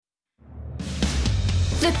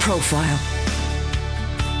The Profile.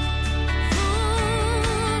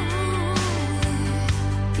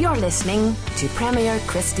 You're listening to Premier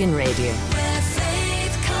Christian Radio.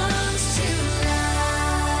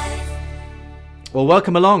 Well,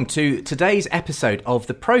 welcome along to today's episode of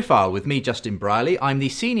The Profile with me, Justin Brierley. I'm the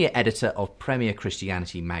senior editor of Premier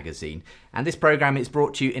Christianity magazine, and this programme is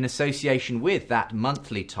brought to you in association with that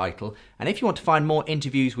monthly title. And if you want to find more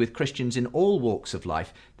interviews with Christians in all walks of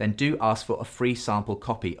life, then do ask for a free sample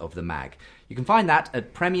copy of the mag. You can find that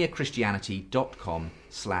at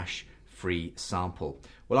premierchristianity.com/free sample.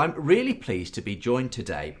 Well, I'm really pleased to be joined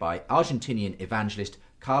today by Argentinian evangelist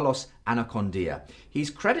Carlos Annacondia. He's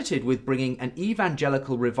credited with bringing an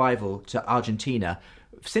evangelical revival to Argentina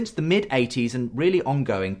since the mid-80s and really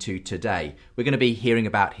ongoing to today. We're going to be hearing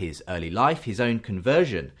about his early life, his own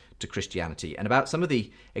conversion to Christianity, and about some of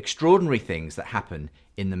the extraordinary things that happen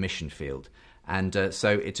in the mission field. And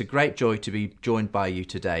so it's a great joy to be joined by you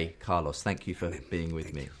today, Carlos. Thank you for being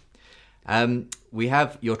with me. We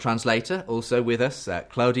have your translator also with us,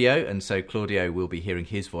 Claudio, and so Claudio will be hearing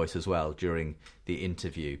his voice as well during the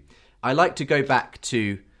interview. I like to go back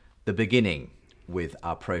to the beginning with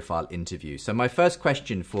our profile interview. So my first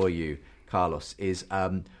question for you, Carlos, is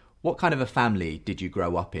what kind of a family did you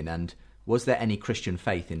grow up in, and was there any Christian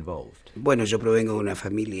faith involved? Bueno, yo provengo de una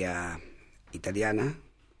familia italiana.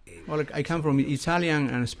 Well, I come from Italian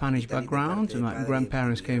and Spanish background. My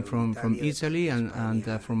grandparents came from Italy and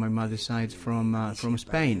from my mother's side from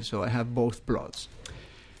Spain, so I have both bloods.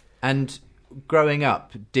 And growing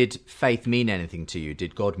up, did faith mean anything to you?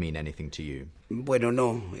 Did God mean anything to you? Bueno,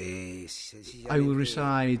 no. I would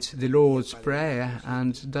recite the Lord's Prayer,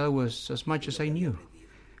 and that was as much as I knew.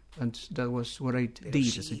 And that was what I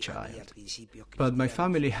did as a child. But my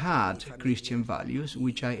family had Christian values,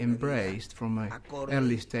 which I embraced from my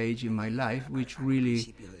early stage in my life, which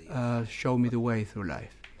really showed me the way through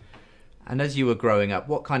life. And as you were growing up,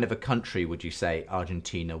 what kind of a country would you say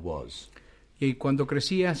Argentina was? Y cuando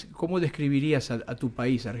crecías, ¿cómo describirías a tu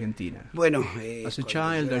país, Argentina? Bueno, as a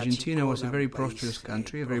child, Argentina was a very prosperous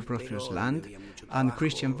country, a very prosperous land, and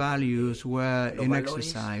Christian values were in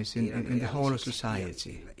exercise in the whole of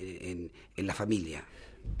society. En la familia.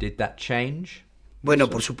 Did that change? Bueno,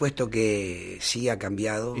 por supuesto que sí ha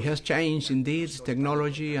cambiado. It has changed indeed.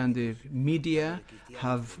 Technology and the media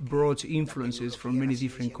have brought influences from many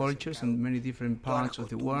different cultures and many different parts of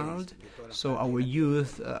the world. So our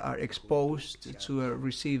youth are exposed to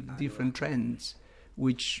receive different trends,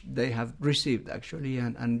 which they have received actually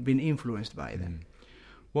and been influenced by them.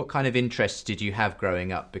 What kind of interests did you have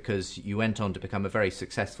growing up? Because you went on to become a very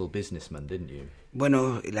successful businessman, didn't you?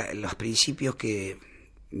 Bueno, los principios que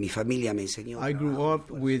mi familia me enseñó. I grew up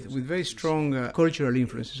with very strong cultural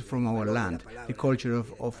influences from our land. The culture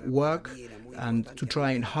of work and to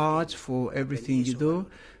trying hard for everything you do.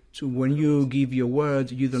 So when you give your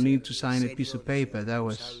word, you don't need to sign a piece of paper. That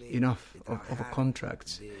was enough of a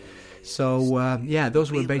contract. So, those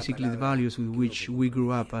were basically the values with which we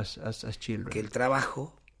grew up as children. Que el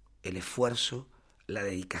trabajo, el esfuerzo, la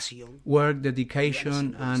dedicación. Work,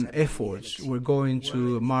 dedication, and efforts were going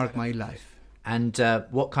to mark my life. And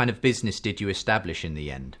what kind of business did you establish in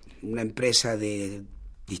the end? Una empresa de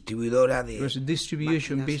distribuidora de. It was a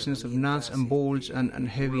distribution business of nuts and bolts and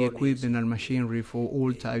heavy equipment and machinery for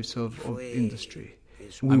all types of industry.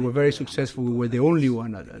 We were very successful. We were the only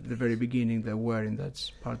one at the very beginning that were in that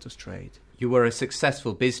part of trade. You were a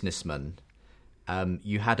successful businessman.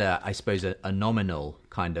 You had, I suppose, a nominal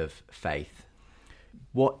kind of faith.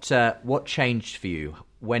 What changed for you?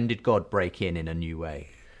 When did God break in a new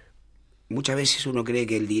way? Muchas veces uno cree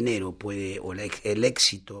que el dinero puede, o el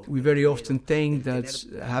éxito. We very often think that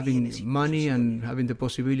having money and having the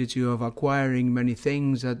possibility of acquiring many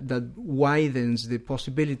things that widens the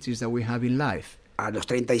possibilities that we have in life. A los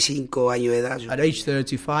 35 años de edad. At age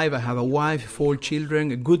 35, I have a wife, 4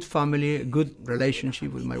 children, a good family, a good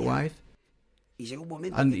relationship with my wife.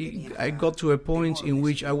 And I got to a point in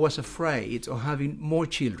which I was afraid of having more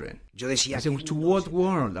children. I said, to what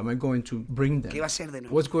world am I going to bring them?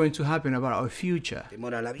 What's going to happen about our future?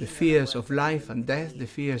 The fears of life and death, the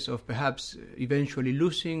fears of perhaps eventually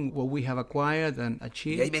losing what we have acquired and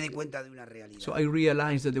achieved. So I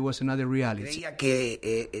realized that there was another reality.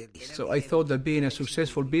 So I thought that being a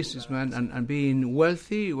successful businessman and being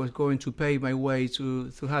wealthy was going to pave my way to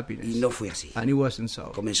happiness. And it wasn't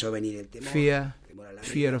so.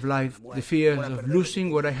 Fear of life, the fear of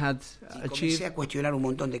losing what I had achieved.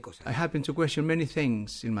 I happened to question many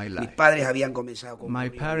things in my life. My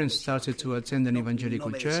parents started to attend an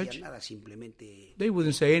evangelical church. They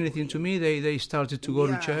wouldn't say anything to me. They started to go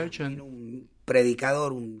to church, and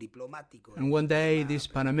predicador, un diplomático. And one day, this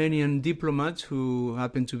Panamanian diplomat, who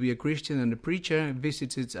happened to be a Christian and a preacher,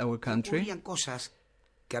 visited our country. Ocurrían cosas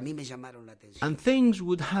que a mí me llamaron la atención. And things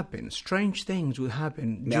would happen, strange things would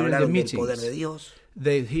happen Me during the hablaron del poder meetings. de Dios,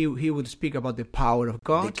 He would speak about the power of de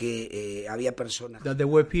God, que había personas that there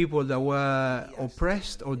were people that were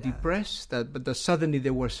oppressed or depressed, but that suddenly they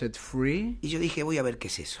were set free. y yo dije, voy a ver qué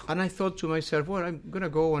es eso. And I thought to myself, well, I'm going to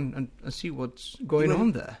go and see what's going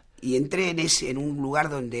on there. Y entré en un lugar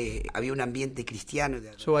donde había un ambiente cristiano.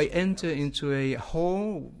 So I entered into a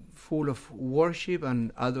hall full of worship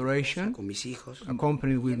and adoration, Con mis hijos.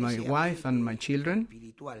 accompanied with my wife and my children.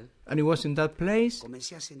 Espiritual. And it was in that place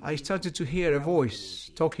Comencé a sentir I started to hear a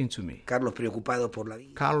voice talking to me. Carlos preocupado por la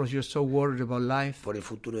vida, Carlos, you're so worried about life, por el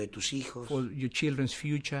futuro de tus hijos, for your children's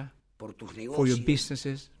future, por tus for your negocios.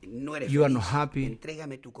 businesses. No eres You are feliz. not happy.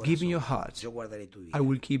 Entrégame tu corazón. Give me your heart. Yo guardaré tu vida. I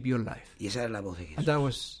will keep your life. Y esa era la voz de And Jesús. that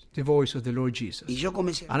was the voice of the Lord Jesus. Y yo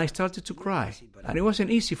comencé And I started to cry. And it wasn't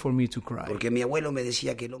easy for me to cry. porque mi abuelo me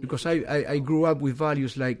decía que el hombre Because I grew up with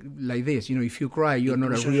values like this. You know, if you cry, you are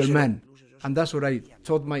not a real man. And that's what I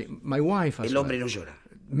taught my wife as el hombre well. no llora.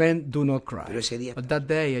 Men do not cry. Pero ese día But that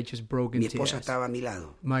day I just broke in mi esposa tears. estaba a mi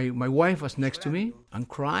lado. My wife was next to me and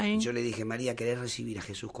crying. Yo le dije, María, ¿querés recibir a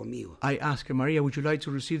Jesús conmigo? I asked her, Maria, would you like to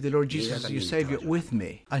receive the Lord Jesus as your también Savior estaba with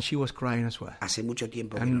me? And she was crying as well. Hace mucho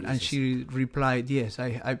tiempo que And lo necesito. she replied, yes,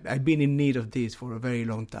 I've been in need of this for a very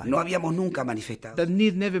long time. No habíamos nunca manifestado, That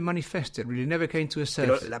need never manifested, really, never came to a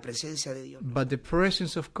pero surface. la presencia de Dios. But the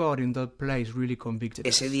presence of God in that place really convicted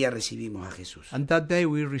us. Ese día recibimos a Jesús. And that day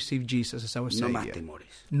we received Jesus as our No más Savior. temores,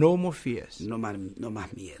 No more fears. no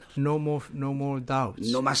más miedos, No more doubts.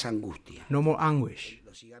 no más angustia. No more anguish.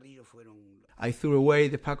 Los cigarrillos fueron I threw away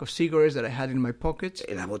the pack of cigarettes that I had in my pocket.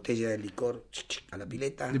 las botellas de licor a la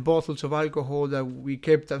pileta. The bottles of alcohol that we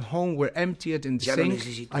kept at home were emptied in the Ya no sink.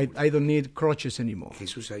 necesito. I don't need crutches anymore.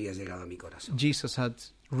 Jesús había llegado a mi corazón. Jesus had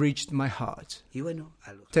reached my heart. Y bueno,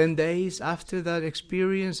 a los 10 days after that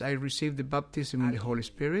experience, I received the baptism in the Holy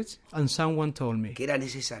Spirit, and someone told me que era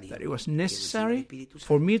necesario that it was que reciba el necessary Espíritu Santo.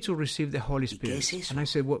 for me to receive the Holy ¿Y qué es Spirit. eso? And I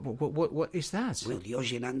said, what is that? Bueno, Dios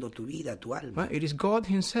llenando tu vida, tu alma. Well, it is God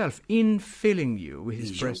Himself infilling you with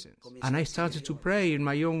His Y yo presence. comencé And I started to pray in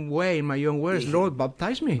my own way, in my own words, Lord,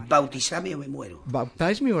 baptize me. Bautizame o me muero.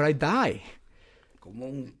 Baptize me or I die.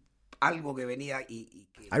 Como algo que venía y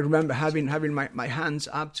que I remember having my hands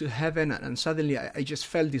up to heaven, and suddenly I just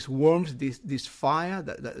felt this warmth, this fire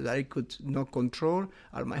that I could not control,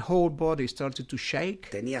 and my whole body started to shake.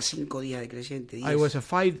 tenía 5 días de creyente. 10. I was a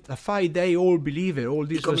 5-day-old believer. All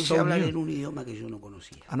Y this was comencé a so hablar en new. un idioma que yo no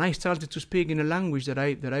conocía And I started to speak in a language that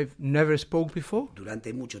I've never spoke before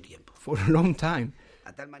durante mucho tiempo. for a long time.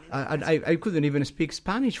 A tal manera And I couldn't even speak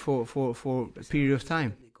Spanish for a period of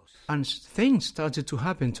time. And things started to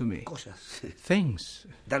happen to me. cosas. Things.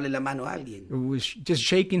 Darle la mano a alguien. It was just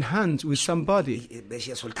shaking hands with somebody. Y me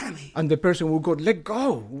decía, soltame. And the person would go, let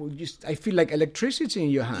go. I feel like electricity in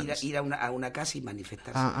your hands. Ir a una casa y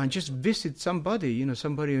manifestarse. And just visit somebody,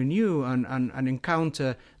 somebody you knew, and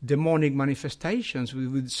encounter demonic manifestations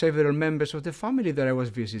with several members of the family that I was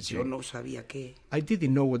Yo visiting. no sabía qué. I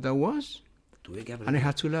didn't know what that was, Tuve que and I aprender.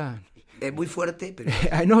 had to learn. Es muy fuerte, pero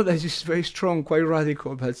I know that this is very strong, quite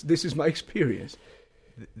radical, but this is my experience.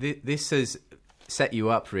 This has set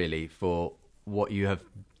you up really for what you have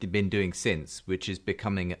been doing since, which is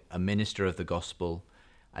becoming a minister of the gospel,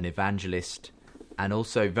 an evangelist, and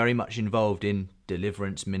also very much involved in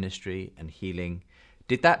deliverance ministry and healing.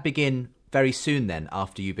 Did that begin very soon then,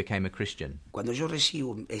 after you became a Christian? cuando yo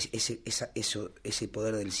recibo ese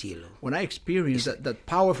poder del cielo When I experienced that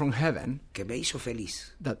power from heaven, que me hizo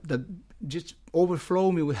feliz, that just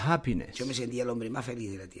overflowed me with happiness, yo me sentía el hombre más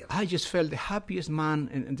feliz de la tierra. I just felt the happiest man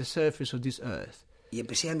in the surface of this earth. Y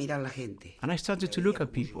empecé a mirar a la gente. And I started to look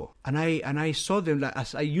at people, and I saw them like,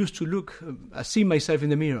 as I used to look, see myself in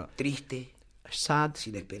the mirror, Triste, sad,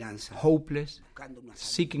 sin esperanza, hopeless, buscando una salida.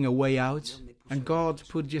 seeking a way out. And God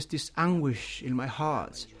put just this anguish in my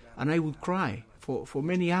heart, and I would cry for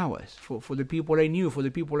many hours, for the people I knew, for the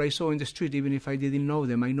people I saw in the street, even if I didn't know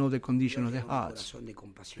them. I know the condition of their hearts. Corazón de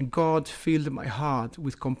compasión. And God filled my heart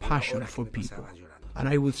with compassion for people. And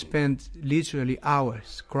I would spend literally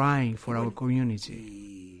hours crying for our community.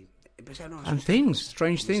 Y empezaron a And things,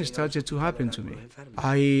 strange things started to happen to me.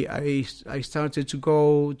 I started to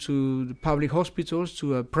go to the public hospitals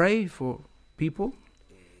to pray for people,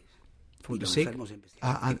 for the sick,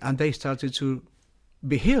 and they started to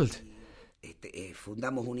be healed.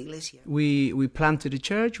 Fundamos una iglesia. We planted a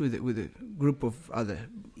church with a group of other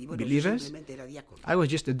Y bueno, yo believers. simplemente era diácono. I was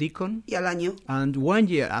just a deacon, Y al año and 1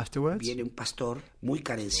 year afterwards, viene un pastor muy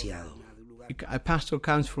carenciado. a pastor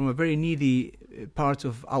comes from a very needy part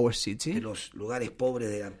of our city. De los lugares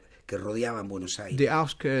pobres que rodeaban Buenos Aires. The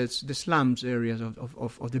outskirts, the slums areas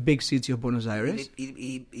of the big city of Buenos Aires.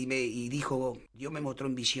 Y dijo, Dios me mostró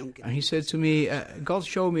en visión que... And he said to me, God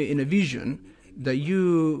showed me in a vision that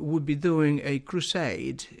you would be doing a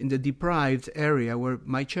crusade in the deprived area where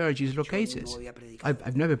my church is located.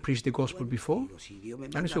 I've never preached the gospel before.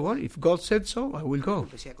 And I said, well, if God said so, I will go.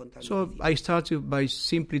 So I started by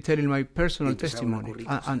simply telling my personal testimony.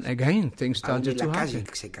 And again, things started to happen.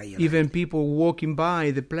 Even people walking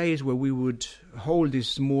by the place where we would hold these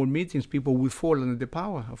small meetings, people would fall under the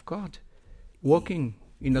power of God, walking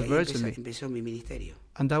inadvertently.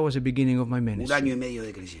 And that was the beginning of my ministry. Un año y medio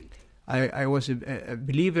de creyente. I was a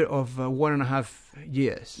believer of 1.5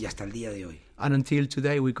 years. Y hasta el día de hoy. And until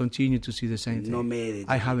today, we continue to see the same thing. No me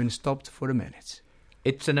I haven't stopped for a minute.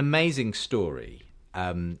 It's an amazing story.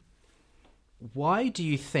 Why do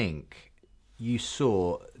you think you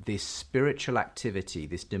saw this spiritual activity,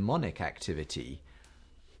 this demonic activity,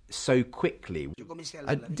 so quickly?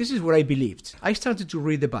 This is what I believed. I started to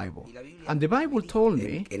read the Bible. And the Bible told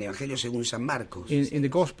me, En Evangelio según San Marcos, in the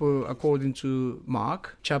Gospel according to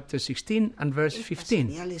Mark, chapter 16 and verse 15,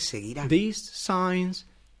 señales seguirán. these signs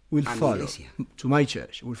will follow to my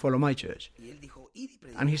church, will follow my church. Y él dijo, "Id y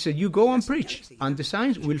predicad". And he said, you go and preach, and the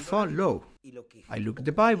signs will follow. I look at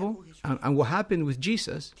the Bible, and what happened with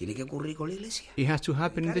Jesus, Tiene que ocurrir con la iglesia. it has to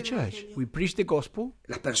happen in the church. We preach the gospel.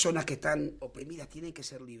 Las personas que están oprimidas tienen que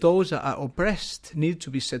ser libres. Those that are oppressed need to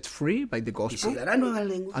be set free by the Y se gospel, darán nuevas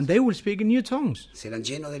lenguas. and they will speak in new tongues. Serán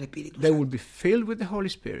llenos del Espíritu They will Santo. be filled with the Holy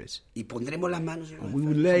Spirit. Y pondremos las manos en los We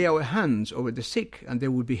will enfermos. lay our hands over the sick, and they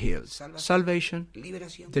will be healed. Salvation,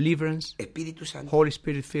 Liberación, deliverance, Espíritu Santo Holy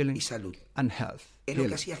Spirit filling, y salud. and health. Es lo que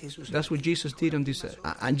Healing. hacía Jesús. That's what Jesus did on this earth.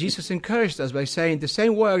 And Jesus encouraged us by saying, the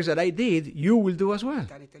same works that I did, you will do as well.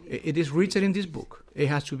 It is written in this book. It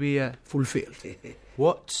has to be fulfilled.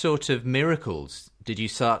 What sort of miracles did you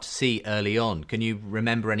start to see early on? Can you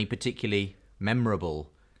remember any particularly memorable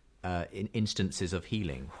instances of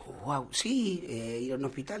healing? Wow, sí, ir a un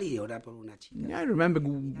hospital y orar por una chica. I remember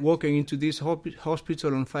walking into this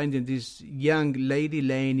hospital and finding this young lady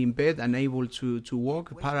laying in bed, unable to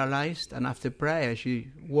walk, paralyzed, and after prayer she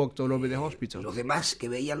walked all over the hospital. Los demás que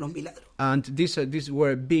veían los milagros. And these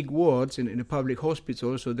were big wards in a public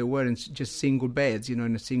hospital, so they weren't just single beds, in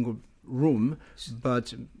a single room,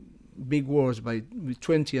 but big wards with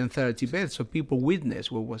 20 and 30 beds, so people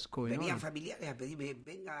witnessed what was going Venían on. familiares a pedirme,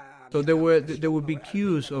 venga. So there would be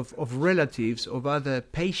queues of relatives of other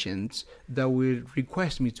patients that would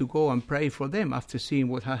request me to go and pray for them after seeing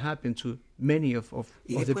what had happened to many of Y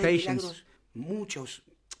the después de patients. milagros, muchos.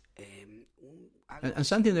 And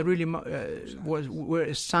something that really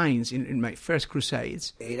were signs in my first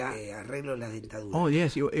crusades. Era arreglo de la dentadura. Oh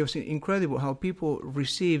yes, it was incredible how people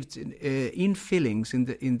received infillings in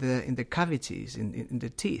the cavities in the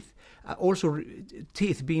teeth. Also,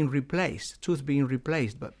 tooth being replaced,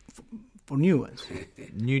 but for new ones.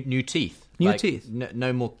 New teeth. New teeth.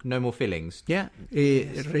 No more fillings. Yeah,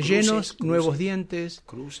 rellenos, nuevos dientes.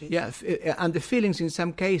 Cruces. Yeah, and the fillings in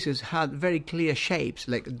some cases had very clear shapes,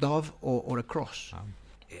 like a dove or a cross.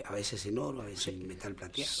 A veces en oro, a veces en metal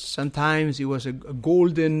plateado. Sometimes it was a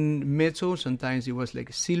golden metal, sometimes it was like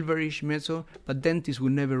a silverish metal, but dentists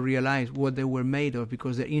would never realize what they were made of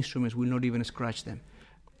because their instruments will not even scratch them.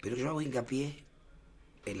 Pero yo hago hincapié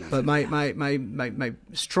en la But my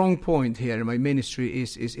strong point here in my ministry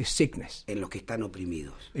is sickness, en los que están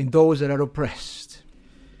oprimidos. in those that are oppressed.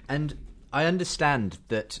 And I understand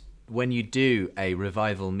that when you do a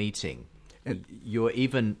revival meeting, you're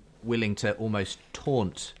even willing to almost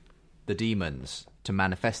taunt the demons to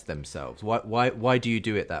manifest themselves. Why do you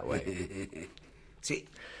do it that way? Sí,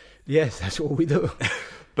 Yes, that's what we do.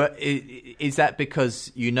 But is that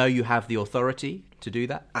because you know you have the authority to do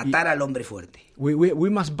that? atar al hombre fuerte. We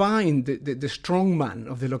must bind the strong man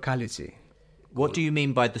of the locality. What do you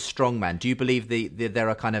mean by the strong man? Do you believe there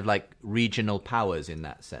are kind of like regional powers in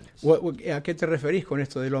that sense? ¿A qué te referís con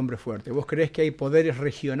esto del hombre fuerte? ¿Vos creés que hay poderes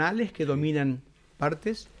regionales que dominan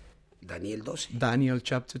partes? Daniel 12. Daniel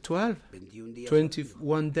chapter 12,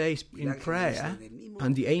 21 days in prayer,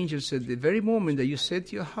 and the angel said, the very moment that you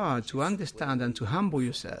set your heart to understand and to humble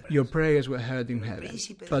yourself, your prayers were heard in heaven.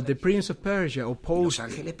 But the prince of Persia Los opposed it,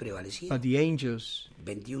 ángeles prevalecieron. but the angels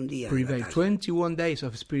 21 días de prevailed. batalla. 21 days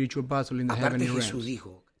of spiritual battle in the Aparte heavenly Jesús realms.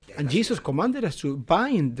 dijo, And Jesus commanded us to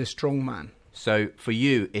bind the strong man. So for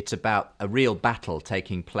you, it's about a real battle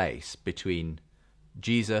taking place between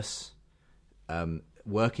Jesus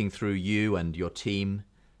working through you and your team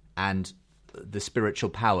and the spiritual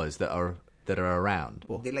powers that are that are around?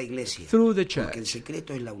 de la iglesia. Through the Porque el church.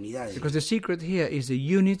 secreto es la unidad de Because the secret here is the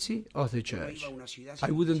unity of the church.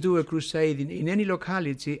 I wouldn't do a crusade in any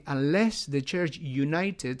locality unless the church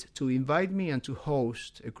united to invite me and to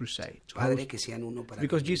host a crusade. Padre, que sean uno para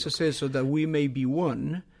Because que Jesus says so that we may be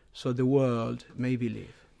one, so the world may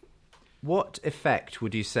believe. What effect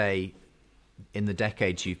would you say, in the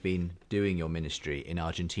decades you've been doing your ministry in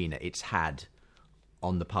Argentina, it's had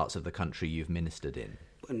on the parts of the country you've ministered in?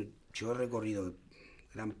 Bueno, yo he recorrido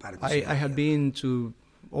gran parte. I have been to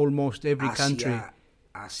almost every country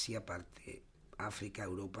Asia, parte África,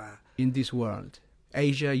 Europa. in this world.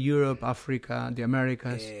 Asia, Europe, Africa, the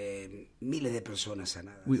Americas. Miles de personas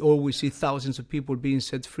sanadas. We always see thousands of people being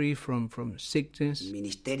set free from sickness.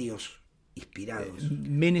 Ministerios inspirados.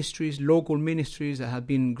 Ministries, local ministries that have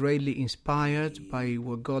been greatly inspired by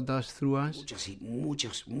what God does through us.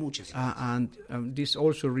 Muchas. And this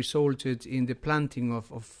also resulted in the planting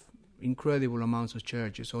of incredible amounts of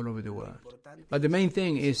churches all over the world. But the main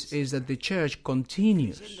thing is that the church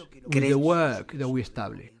continues with the work that we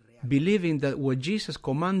establish, believing that what Jesus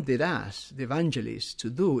commanded us, the evangelists, to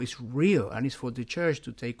do is real and is for the church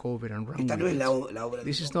to take over and run with it.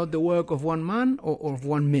 This is not the work of one man or of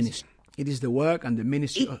one ministry. It is the work and the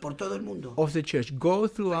ministry of the church. Go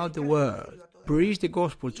throughout the world, preach the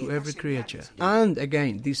gospel to every creature. And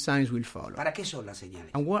again, these signs will follow.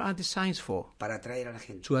 And what are the signs for?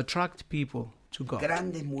 To attract people to God.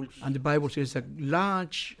 And the Bible says that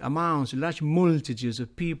large multitudes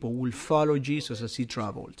of people will follow Jesus as he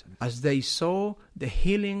traveled, as they saw the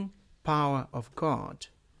healing power of God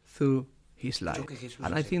through his life.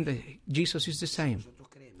 And I think that Jesus is the same.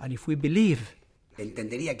 And if we believe,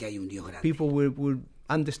 people will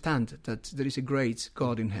understand that there is a great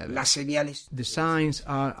God in heaven. The signs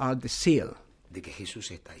are the seal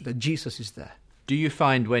that Jesus is there. Do you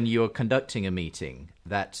find when you're conducting a meeting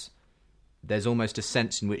that there's almost a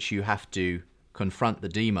sense in which you have to confront the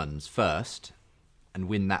demons first and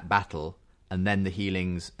win that battle, and then the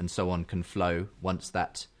healings and so on can flow once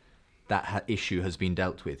that issue has been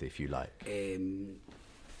dealt with, if you like?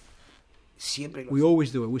 We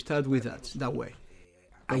always do it. We start with that way.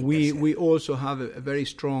 But we also have a very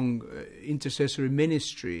strong intercessory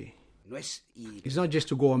ministry. It's not just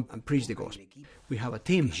to go and preach the gospel. We have a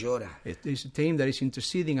team. There's a team that is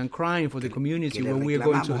interceding and crying for the community when we are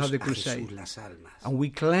going to have the crusade. And we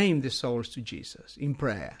claim the souls to Jesus in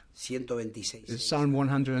prayer. Psalm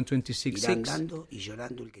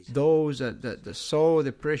 126:6. Those that sow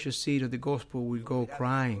the precious seed of the gospel will go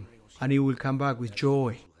crying, and he will come back with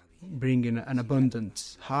joy, bringing an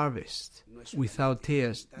abundant harvest. Without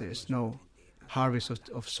tears, there's no harvest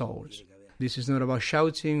of souls. This is not about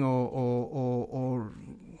shouting or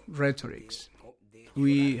rhetorics.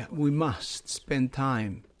 We must spend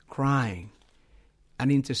time crying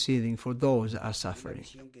and interceding for those that are suffering.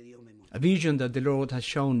 A vision that the Lord has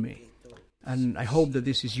shown me, and I hope that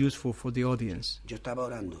this is useful for the audience.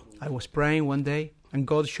 I was praying one day, and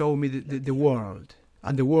God showed me the world,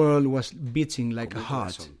 and the world was beating like a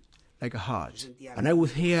heart. And I would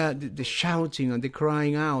hear the shouting and the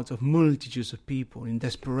crying out of multitudes of people in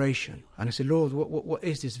desperation. And I said, Lord, what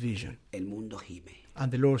is this vision? And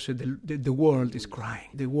the Lord said, the world is crying.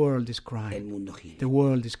 The world is crying. The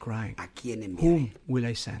world is crying. Whom will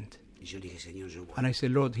I send? And I said,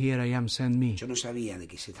 Lord, here I am, send me.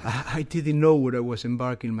 I didn't know what I was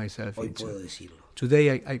embarking myself into.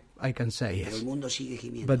 Today I can say yes.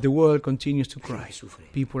 But the world continues to cry.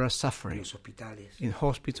 People are suffering in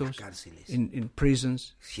hospitals, in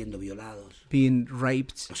prisons, being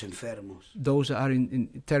raped, those that are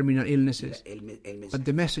in terminal illnesses. But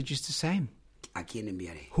the message is the same.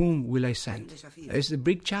 Whom will I send? It's a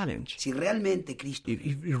big challenge.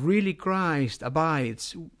 If really Christ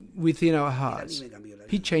abides within our hearts,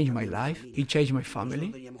 he changed my life. He changed my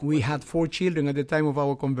family. We had 4 children at the time of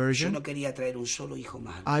our conversion.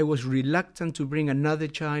 I was reluctant to bring another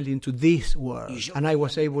child into this world, and I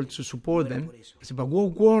was able to support them. I said, but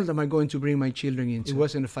what world am I going to bring my children into? It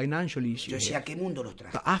wasn't a financial issue.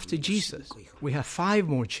 But after Jesus, we have 5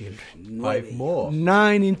 more children. 5 more?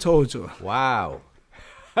 9 in total. Wow.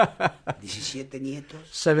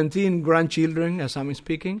 17 grandchildren, as I'm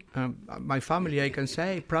speaking. My family, I can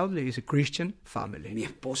say proudly, is a Christian family.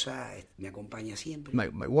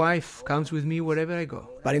 My wife comes with me wherever I go.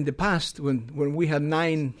 But in the past, when we had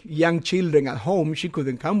 9 young children at home, she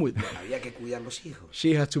couldn't come with me.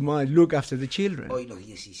 She had to look after the children.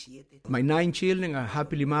 My 9 children are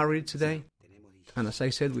happily married today. And as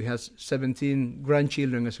I said, we have 17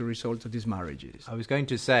 grandchildren as a result of these marriages. I was going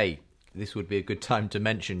to say, this would be a good time to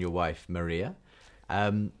mention your wife, Maria.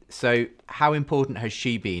 So how important has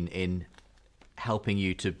she been in helping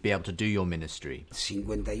you to be able to do your ministry?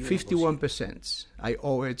 51%. I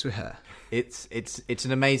owe it to her. It's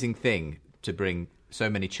an amazing thing to bring so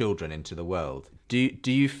many children into the world. Do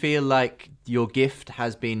you feel like your gift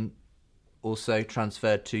has been also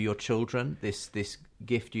transferred to your children? This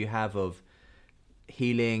gift you have of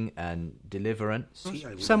healing and deliverance?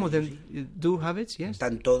 Some of them do have it, yes.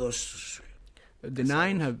 Están todos. The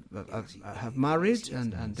 9 have married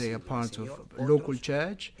and they are part of a local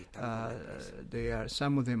church.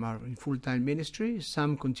 Some of them are in full-time ministry.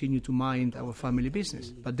 Some continue to mind our family business.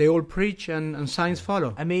 But they all preach and signs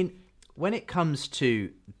follow. I mean, when it comes to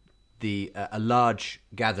a large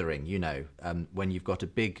gathering, when you've got a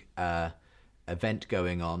big event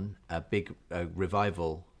going on, a big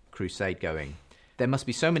revival crusade going, there must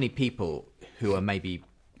be so many people who are maybe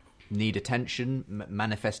need attention,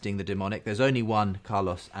 manifesting the demonic. There's only one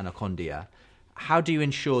Carlos Annacondia. How do you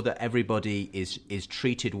ensure that everybody is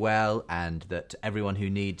treated well and that everyone who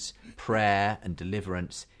needs prayer and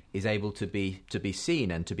deliverance is able to be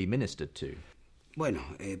seen and to be ministered to? In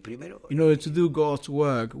order to do God's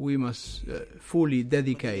work, we must fully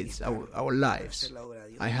dedicate our lives.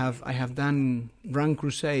 I have run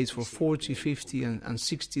crusades for 40, 50 and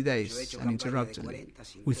 60 days uninterruptedly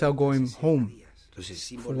without going home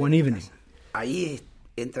for one evening. And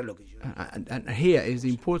here is the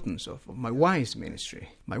importance of my wife's ministry.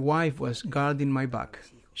 My wife was guarding my back.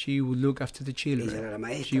 She would look after the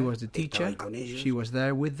children. She was the teacher. She was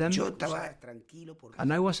there with them.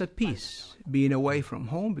 And I was at peace being away from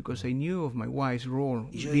home because I knew of my wife's role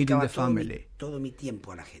leading the family.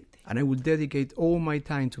 And I would dedicate all my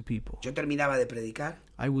time to people.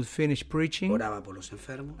 I would finish preaching.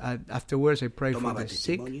 Afterwards, I prayed for the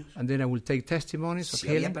sick, and then I would take testimonies of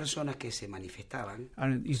healing.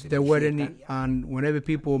 And if there were any, and whenever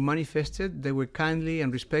people manifested, they were kindly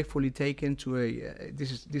and respectfully taken to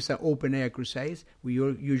these are open air crusades. We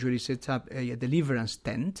usually set up a deliverance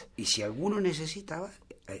tent.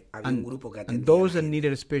 And those that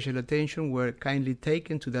needed special attention were kindly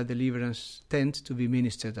taken to that deliverance tent to be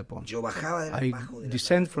ministered upon. I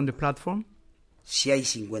descend from the platform.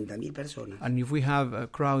 And if we have a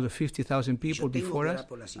crowd of 50,000 people before us,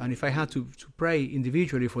 and if I had to pray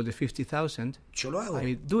individually for the 50,000,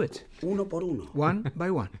 I do it, one by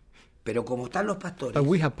one. But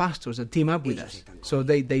we have pastors that team up with us. So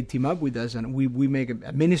they team up with us and we make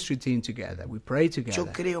a ministry team together. We pray together.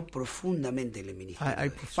 I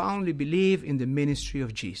profoundly believe in the ministry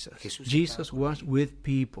of Jesus. Jesus was with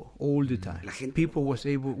people all the time. People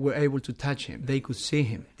were able to touch him. They could see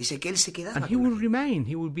him. And he will remain.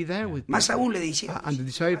 He will be there with people. And the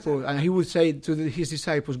disciple, and he would say to his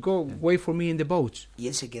disciples, "Go, wait for me in the boat."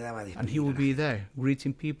 And he will be there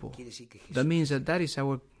greeting people. That means that is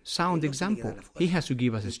our sound example. He has to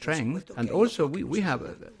give us the strength, and also we have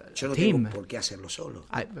a team.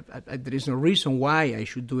 There is no reason why I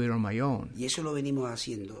should do it on my own. And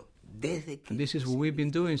this is what we've been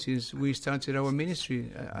doing since we started our ministry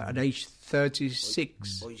at age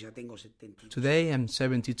 36. Today I'm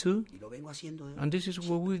 72, and this is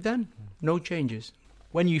what we've done. No changes.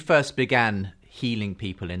 When you first began healing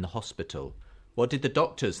people in the hospital, what did the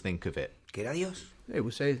doctors think of it? They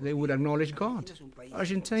would say they would acknowledge God.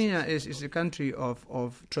 Argentina is a country of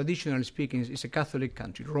traditionally speaking, it's a Catholic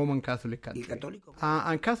country, Roman Catholic country.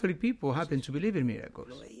 And Catholic people happen to believe in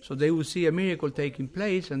miracles. So they will see a miracle taking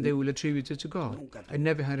place and they will attribute it to God. I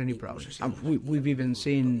never had any problems. And we've even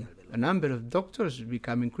seen a number of doctors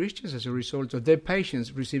becoming Christians as a result of their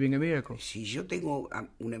patients receiving a miracle.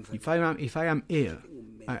 If I am ill,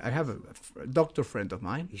 I have a doctor friend of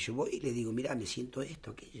mine.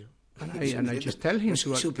 And I just tell him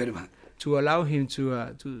to allow him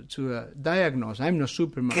to diagnose. I'm not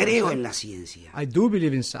Superman. I do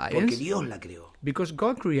believe in science because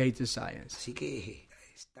God created science.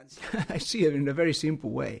 I see it in a very simple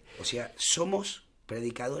way.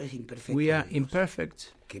 We are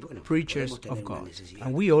imperfect preachers of God,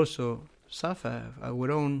 and we also suffer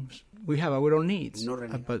we have our own needs,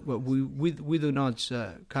 but we do not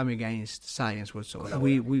come against science whatsoever.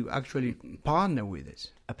 We actually partner with it.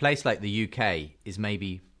 A place like the UK is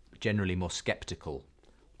maybe generally more sceptical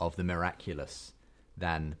of the miraculous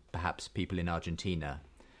than perhaps people in Argentina.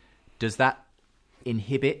 Does that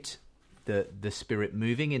inhibit the spirit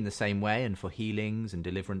moving in the same way and for healings and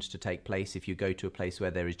deliverance to take place if you go to a place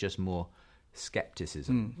where there is just more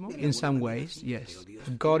skepticism? In some ways, yes.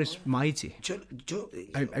 God is mighty.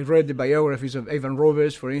 I read the biographies of Evan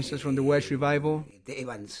Roberts, for instance, from the Welsh Revival.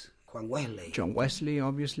 John Wesley,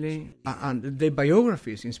 obviously, and the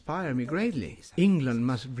biographies inspire me greatly. England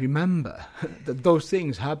must remember that those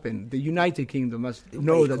things happen. The United Kingdom must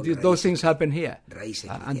know that those things happen here.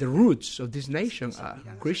 And the roots of this nation are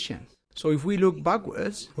Christian. So if we look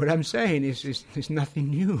backwards, what I'm saying is nothing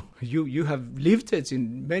new. You have lived it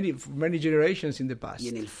in many generations in the past.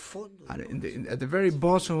 And at the very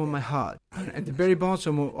bottom of my heart, at the very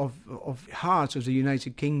bottom of hearts of the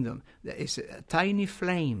United Kingdom, there is a tiny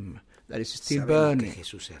flame that is still burning.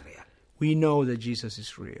 We know that Jesus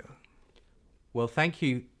is real. Well, thank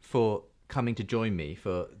you for coming to join me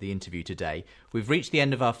for the interview today. We've reached the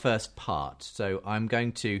end of our first part, so I'm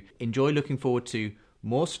going to enjoy looking forward to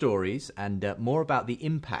more stories and more about the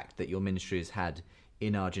impact that your ministry has had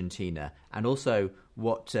in Argentina, and also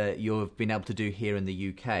what you've been able to do here in the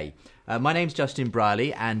UK. My name's Justin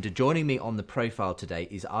Brierley, and joining me on the profile today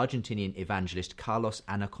is Argentinian evangelist Carlos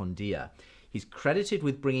Annacondia. He's credited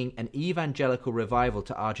with bringing an evangelical revival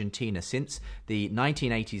to Argentina since the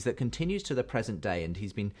 1980s that continues to the present day, and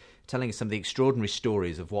he's been telling us some of the extraordinary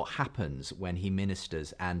stories of what happens when he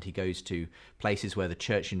ministers and he goes to places where the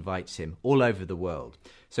church invites him all over the world.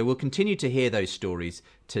 So we'll continue to hear those stories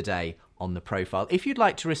today on the profile. If you'd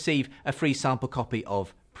like to receive a free sample copy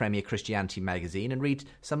of Premier Christianity magazine and read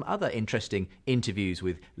some other interesting interviews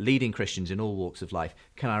with leading Christians in all walks of life,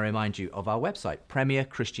 can I remind you of our website,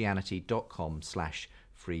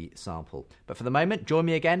 premierchristianity.com/free sample. But for the moment, join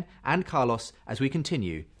me again and Carlos as we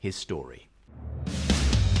continue his story.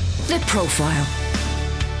 The Profile.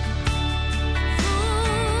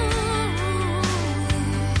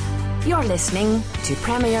 You're listening to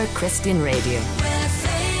Premier Christian Radio.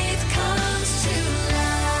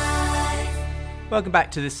 Welcome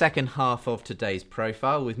back to the second half of today's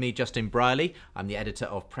profile with me, Justin Brierley. I'm the editor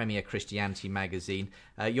of Premier Christianity magazine,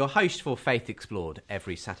 your host for Faith Explored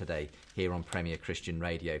every Saturday here on Premier Christian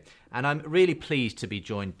Radio. And I'm really pleased to be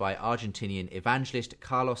joined by Argentinian evangelist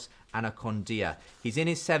Carlos Annacondia. He's in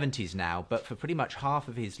his 70s now, but for pretty much half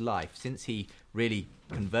of his life, since he really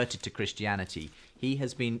converted to Christianity, he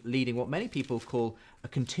has been leading what many people call a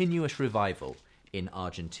continuous revival in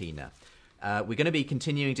Argentina. We're going to be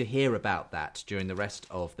continuing to hear about that during the rest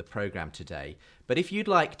of the programme today. But if you'd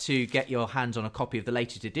like to get your hands on a copy of the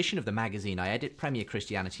latest edition of the magazine I edit, Premier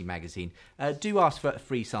Christianity magazine, do ask for a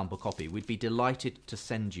free sample copy. We'd be delighted to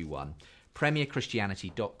send you one.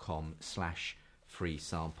 premierchristianity.com/free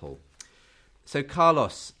sample. So,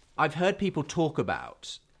 Carlos, I've heard people talk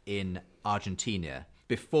about in Argentina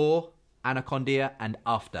before Annacondia and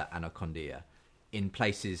after Annacondia in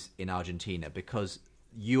places in Argentina because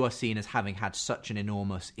you are seen as having had such an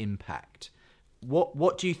enormous impact.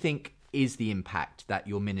 What do you think is the impact that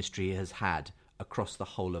your ministry has had across the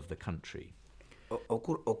whole of the country?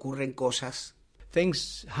 Ocurren cosas.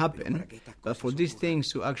 Things happen, but for these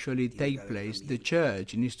things to actually take place, the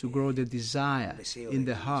church needs to grow the desire in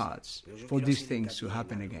the hearts for these things to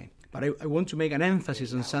happen again. But I want to make an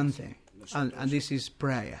emphasis on something, and this is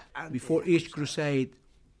prayer. Before each crusade,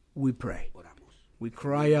 we pray. We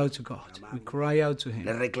cry out to God. We cry out to Him.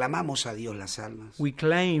 Le reclamamos a Dios las almas. We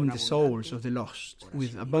claim the souls of the lost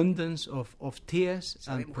with abundance of tears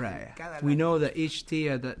and prayer. We know that each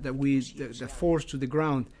tear that falls to the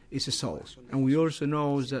ground is a soul. And we also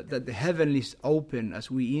know that the heavens open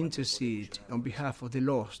as we intercede on behalf of the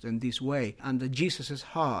lost in this way, and that Jesus'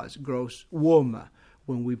 heart grows warmer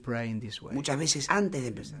when we pray in this way. Muchas veces antes de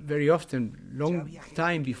empezar. Very often, long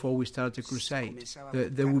time before we start a crusade,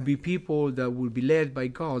 there will be people that will be led by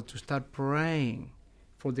God to start praying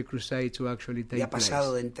for the crusade to actually take place.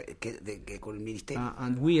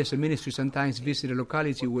 And we as a ministry sometimes visit a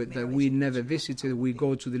locality that we never visited. We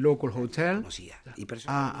go to the local hotel,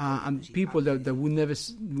 and people that we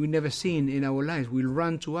never seen in our lives will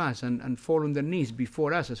run to us and fall on their knees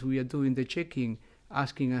before us as we are doing the check-in,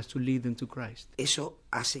 asking us to lead them to Christ.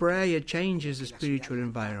 Prayer changes the spiritual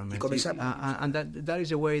environment. And that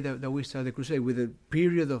is the way that we start the crusade, with a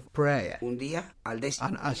period of prayer. And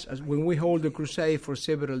as when we hold the crusade for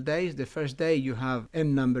several days, the first day you have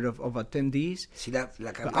N number of attendees. But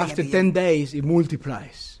after 10 days, it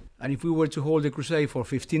multiplies. And if we were to hold the crusade for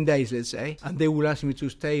 15 days, let's say, and they will ask me to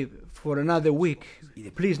stay for another week,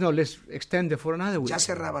 please no, let's extend it for another week.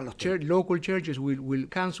 Local churches will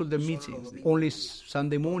cancel the meetings. Only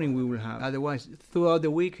Sunday morning we will have. Otherwise, throughout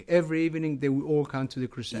the week, every evening, they will all come to the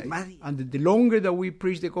crusade. And the longer that we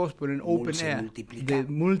preach the gospel in open air, the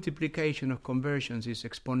multiplication of conversions is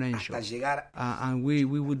exponential. And we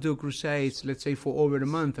would do crusades, let's say, for over a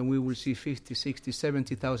month, and we will see 50, 60,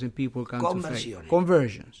 70,000 people come to faith.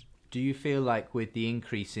 Conversions. Do you feel like with the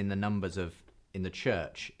increase in the numbers in the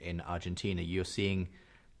church in Argentina, you're seeing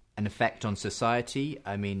an effect on society?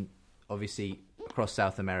 I mean, obviously across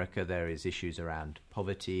South America there is issues around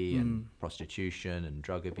poverty and prostitution and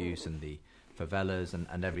drug abuse and the favelas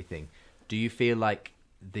and everything. Do you feel like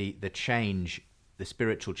the change, the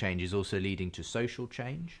spiritual change, is also leading to social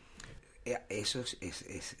change?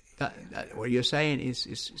 What you're saying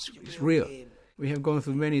is real. We have gone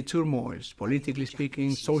through many turmoils, politically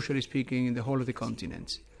speaking, socially speaking, in the whole of the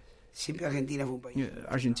continent.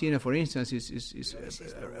 Argentina, for instance, is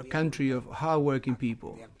a country of hard-working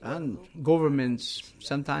people, and governments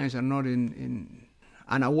sometimes are not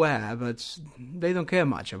unaware, but they don't care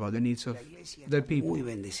much about the needs of their people.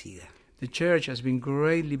 The church has been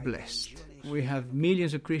greatly blessed. We have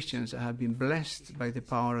millions of Christians that have been blessed by the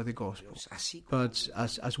power of the gospel. But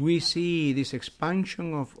as we see this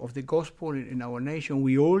expansion of the gospel in our nation,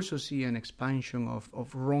 we also see an expansion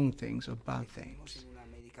of wrong things, of bad things.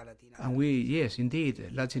 And yes,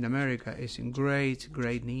 indeed, Latin America is in great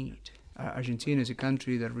need. Argentina is a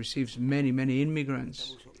country that receives many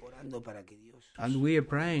immigrants. And we are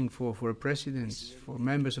praying for presidents, for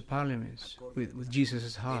members of parliaments with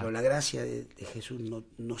Jesus' heart.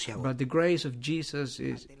 But the grace of Jesus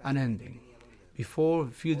is unending. Before, a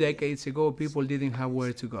few decades ago, people didn't have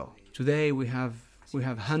where to go. Today we have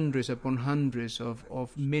hundreds upon hundreds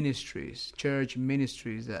of ministries, church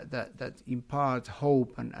ministries that impart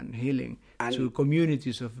hope and healing to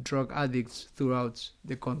communities of drug addicts throughout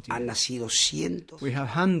the continent. We have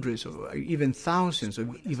hundreds or even thousands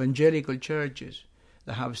of evangelical churches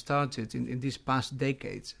that have started in these past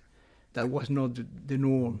decades. That was not the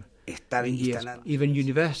norm. Even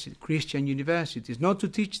universities, Christian universities, not to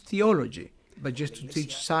teach theology, but just to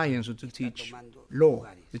teach science or to teach law.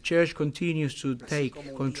 The church continues to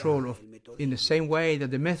take control of, in the same way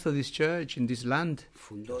that the Methodist Church in this land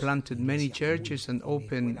planted many churches and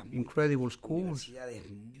opened incredible schools,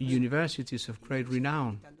 universities of great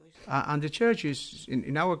renown. And the church is,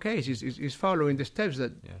 in our case, is following the steps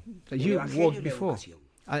that you walked before.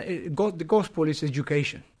 The gospel is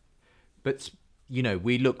education. But,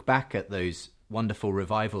 we look back at those wonderful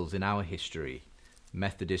revivals in our history,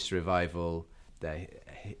 Methodist revival, the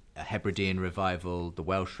Hebridean revival, the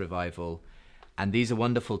Welsh revival, and these are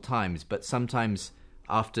wonderful times, but sometimes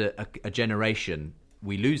after a generation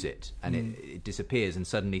we lose it and it disappears and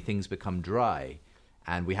suddenly things become dry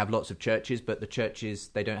and we have lots of churches, but the churches,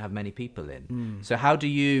 they don't have many people in. So how do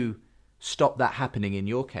you stop that happening in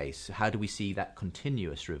your case? How do we see that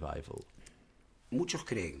continuous revival?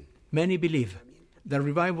 Many believe that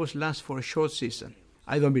revivals last for a short season.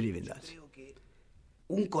 I don't believe in that.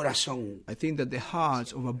 I think that the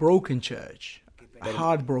hearts of a broken church, a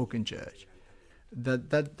heartbroken church,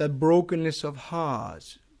 that brokenness of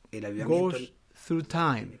hearts goes through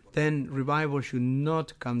time, then revival should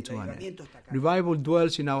not come to an end. Revival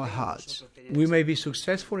dwells in our hearts. We may be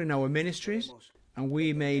successful in our ministries, and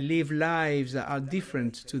we may live lives that are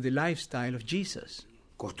different to the lifestyle of Jesus.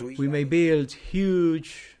 We may build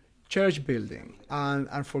huge church building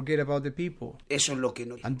and forget about the people.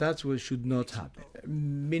 And that's what should not happen.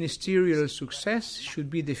 Ministerial success should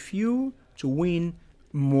be the fuel to win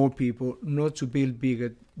more people, not to build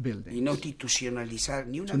bigger buildings.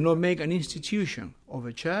 To not make an institution of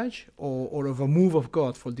a church or of a move of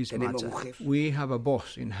God for this matter. We have a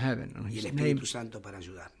boss in heaven, and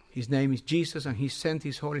his name is Jesus, and he sent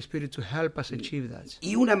his Holy Spirit to help us achieve that.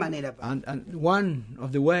 And one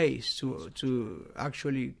of the ways to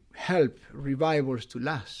actually help revivals to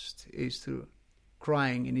last is through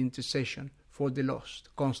crying in intercession for the lost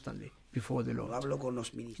constantly before the Lord.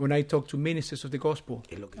 When I talk to ministers of the gospel,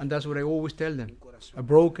 and that's what I always tell them, a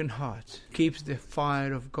broken heart keeps the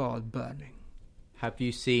fire of God burning. Have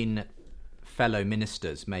you seen fellow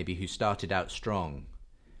ministers maybe who started out strong,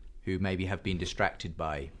 who maybe have been distracted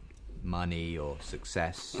by money or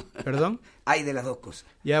success? Perdón? Hay de las dos cosas.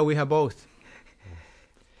 Yeah, we have both.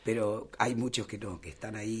 Pero hay muchos que no, que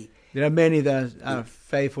están ahí. There are many that are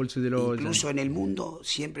faithful to the Lord. Incluso en el mundo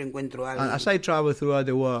siempre encuentro a alguien. As I travel throughout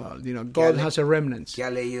the world, God has a remnant. Que ha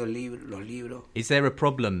leído los libros. Is there a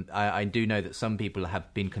problem? I do know that some people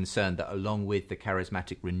have been concerned that along with the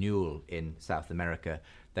charismatic renewal in South America,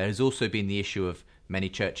 there has also been the issue of many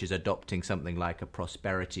churches adopting something like a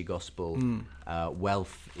prosperity gospel.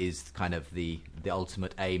 Wealth is kind of the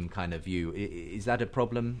ultimate aim kind of view. Is that a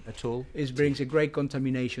problem at all? It brings a great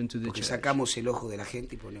contamination to the church.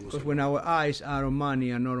 Because when our eyes are on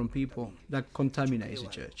money and not on people, that contaminates the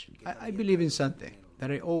church. I believe in something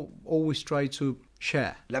that I always try to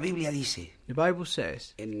share. The Bible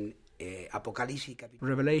says en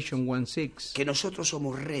Revelation 1:6 que nosotros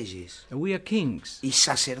somos reyes that we are kings y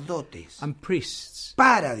sacerdotes and priests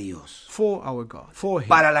para Dios, for our God, for Him,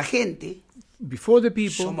 para la gente Before the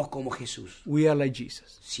people, somos como Jesús, we are like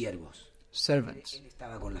Jesus, siervos. servants. Él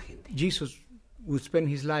estaba con la gente. Jesus would spend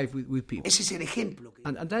his life with people. Ese es el ejemplo.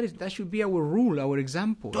 And that should be our rule, our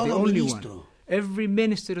example, Todo the only ministro. one. Every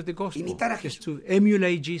minister of the gospel Imitar a is Jesús. to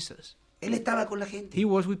emulate Jesus. Él estaba con la gente. He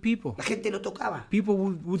was with people. La gente lo tocaba. People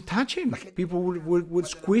would touch him. People would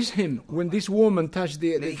squeeze him. When this woman touched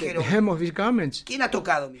the hem of his garments, ¿Quién ha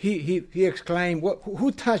tocado? he exclaimed,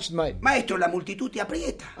 who touched my... Maestro, la multitud te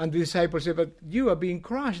aprieta. And the disciples said, but you are being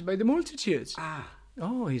crushed by the multitudes. Ah,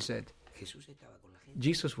 Oh, he said. Jesús estaba con la gente.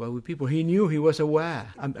 Jesus was with people. He knew, he was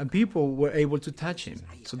aware. And people were able to touch him.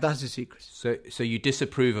 So that's the secret. So you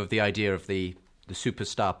disapprove of the idea of the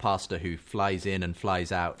superstar pastor who flies in and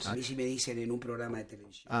flies out. A mí sí me dicen en un programa de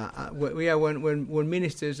televisión. When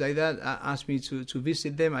ministers like that ask me to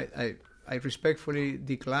visit them, I respectfully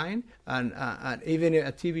decline. And even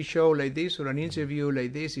a TV show like this or an interview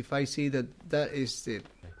like this, if I see that is the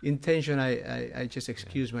intention, I just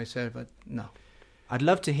excuse myself. But no. I'd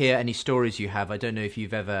love to hear any stories you have. I don't know if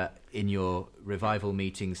you've ever, in your revival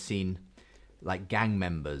meetings, seen like gang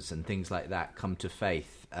members and things like that come to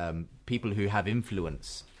faith. People who have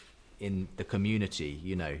influence in the community,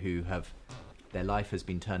 you know, who have their life has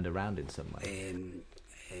been turned around in some way.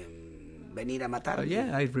 Venir a matar.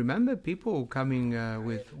 Yeah, I remember people coming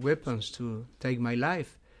with weapons to take my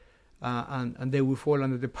life, and they would fall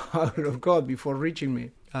under the power of God before reaching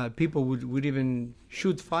me. People would even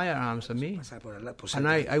shoot firearms at me, and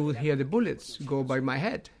I would hear the bullets go by my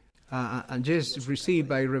head, and just receive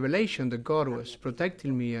by revelation that God was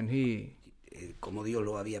protecting me, and Como Dios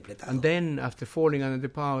lo había apretado. And then, after falling under the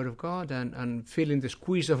power of God and feeling the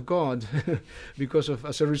squeeze of God,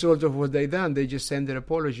 as a result of what they done, they just send their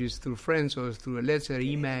apologies through friends or through a letter,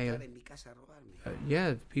 email.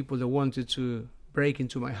 People that wanted to break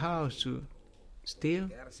into my house to steal,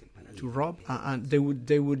 to rob, and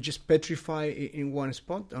they would just petrify in one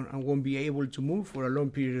spot and won't be able to move for a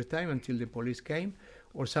long period of time until the police came.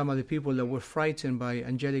 Or some of the people that were frightened by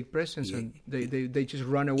angelic presence, and they just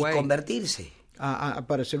run away. Convertirse.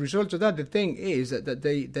 But as a result of that, the thing is that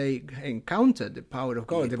they encountered the power of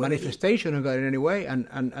God, the manifestation of God in any way,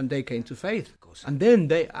 and they came to faith. And then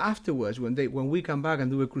they afterwards, when we come back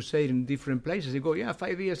and do a crusade in different places, they go,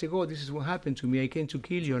 5 years ago, this is what happened to me. I came to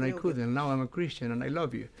kill you and I couldn't. And now I'm a Christian and I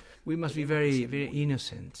love you. We must be very, very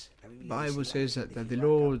innocent. The Bible says that the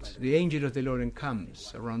Lord, the angel of the Lord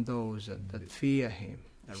encamps around those that fear Him,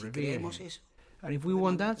 that revere Him. And if we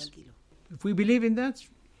want that, if we believe in that,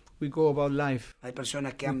 we go about life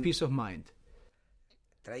with peace of mind.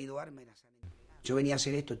 Yo venía a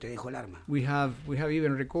hacer esto, te dejo el arma. We have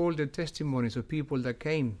even recorded testimonies of people that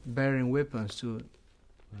came bearing weapons to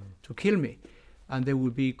kill me, and they will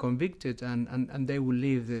be convicted and they will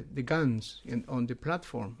leave the guns on the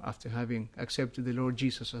platform after having accepted the Lord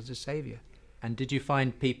Jesus as the Savior. And did you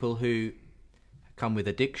find people who come with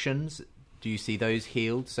addictions? Do you see those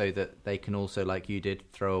healed so that they can also, like you did,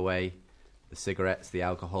 throw away the cigarettes, the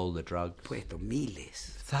alcohol, the drugs? Puesto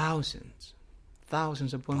miles.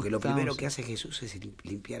 Thousands upon Porque lo thousands. primero que hace Jesús es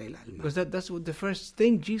limpiar el alma. Because that's what the first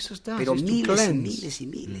thing Jesus does, Pero is to miles y cleanse. miles y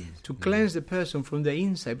miles. To cleanse the person from the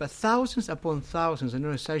inside. But thousands upon thousands, I'm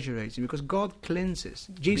not exaggerating, because God cleanses.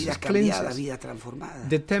 Jesus Vidas cambiadas, cleanses vidas transformadas.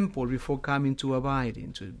 the temple before coming to abide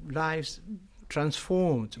into lives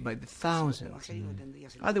transformed by the thousands.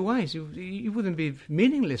 Otherwise, it wouldn't be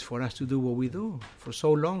meaningless for us to do what we do for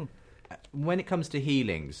so long. When it comes to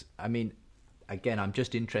healings, I mean, again, I'm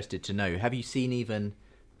just interested to know, have you seen even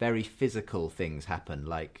very physical things happen,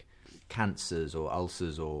 like cancers or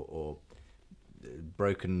ulcers or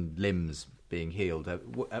broken limbs being healed?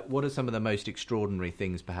 What are some of the most extraordinary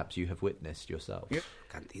things perhaps you have witnessed yourself?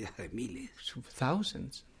 Cantidad de miles.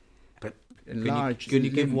 Thousands. Can you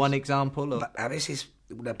give one example? A veces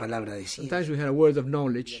una palabra decía. Sometimes we had a word of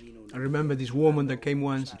knowledge. I remember this woman that came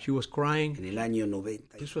once. She was crying. En el año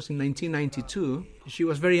 90. This was in 1992. She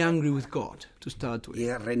was very angry with God to start with. Y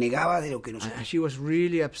ella renegaba de lo que And she was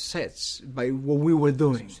really upset by what we were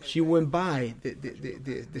doing. She went by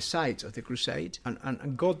the site of the crusade,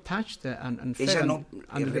 and God touched her and fell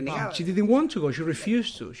under the power. She didn't want to go. She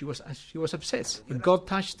refused to. She was upset. But God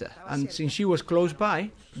touched her. And since she was close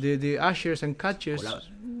by, the ushers and catchers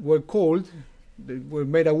were called. They were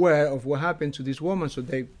made aware of what happened to this woman, so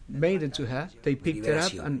they made it to her. They picked her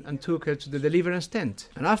up and took her to the deliverance tent.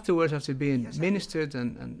 And afterwards, after being ministered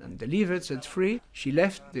and delivered, set free, she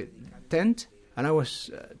left the tent And I was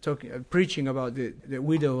preaching about the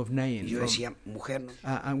widow of Nain. Y yo decía, mujer, no.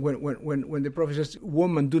 And when the prophet says,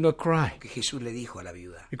 woman, do not cry. Que Jesús le dijo a la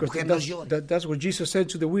viuda, Because mujer, no llores. that's what Jesus said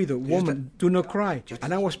to the widow, woman, do not cry.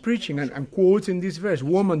 And I was preaching and quoting this verse,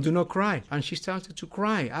 woman, do not cry. And she started to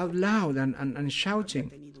cry out loud and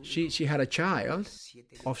shouting. She had a child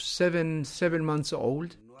of seven months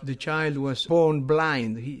old. The child was born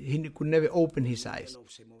blind. He could never open his eyes.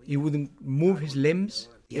 He wouldn't move his limbs.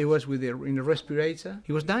 He was in a respirator.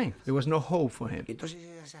 He was dying. There was no hope for him.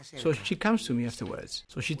 So she comes to me afterwards.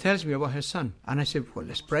 So she tells me about her son. And I said, well,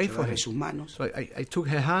 let's pray for him. So I took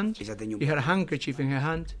her hand. He had a handkerchief in her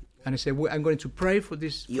hand. And I said, well, I'm going to pray for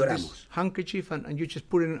this handkerchief. And you just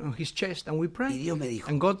put it on his chest and we pray.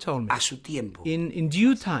 And God told me, in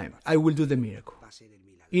due time, I will do the miracle.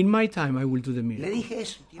 In my time, I will do the miracle.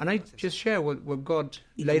 And I just shared what God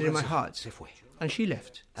laid in my heart. And she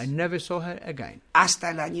left. I never saw her again.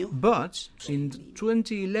 But in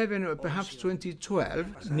 2011 or perhaps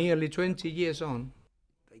 2012, nearly 20 years on,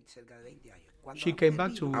 she came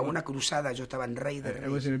back to... I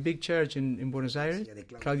was in a big church in Buenos Aires,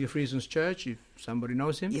 Claudio Frieson's church, if somebody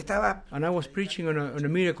knows him. And I was preaching on a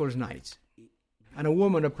miracles night. And a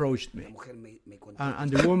woman approached me. And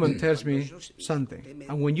the woman tells me something.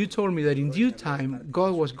 And when you told me that in due time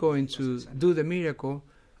God was going to do the miracle,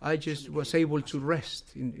 I just was able to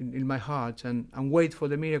rest in my heart and wait for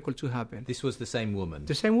the miracle to happen. This was the same woman?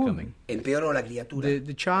 The same woman.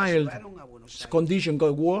 The child's condition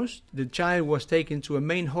got worse. The child was taken to a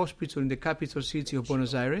main hospital in the capital city of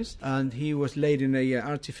Buenos Aires, and he was laid in an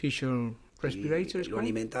artificial respirator.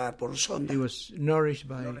 He was nourished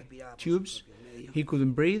by tubes. He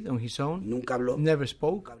couldn't breathe on his own, never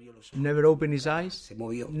spoke, never opened his eyes,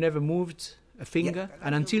 never moved a finger,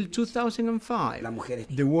 and until 2005,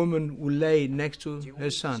 the woman would lay next to her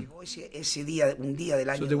son.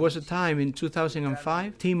 So there was a time in 2005,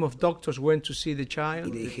 a team of doctors went to see the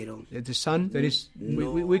child, the son. That is,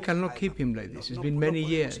 we cannot keep him like this. It's been many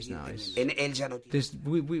years now.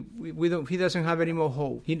 He doesn't have any more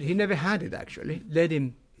hope. He never had it, actually. Let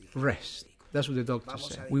him rest. That's what the doctor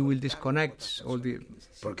said. We will disconnect all the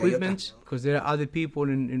equipment because there are other people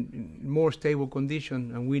in more stable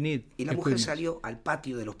condition and we need equipment.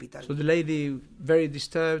 So the lady, very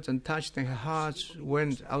disturbed and touched in her heart,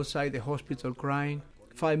 went outside the hospital crying.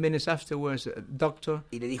 5 minutes afterwards, a doctor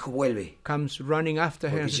comes running after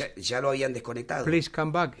her and says, please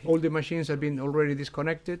come back. All the machines have been already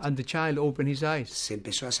disconnected. And the child opened his eyes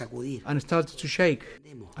and started to shake.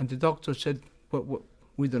 And the doctor said, what?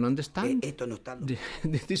 We don't understand.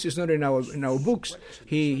 This is not in our books.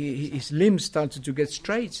 His limbs started to get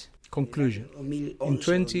straight. Conclusion. In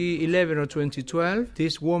 2011 or 2012,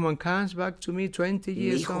 this woman comes back to me 20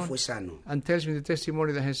 years on and tells me the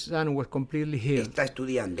testimony that her son was completely healed.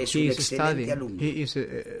 He is studying. He is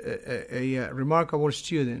a remarkable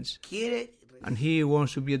student. And he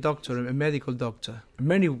wants to be a doctor, a medical doctor.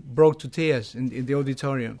 Many broke to tears in the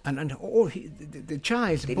auditorium. And the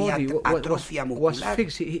child's body was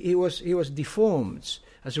fixed. He was deformed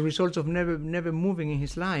as a result of never moving in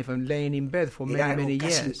his life and laying in bed for many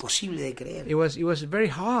years. It was very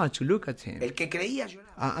hard to look at him.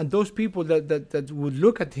 And those people that would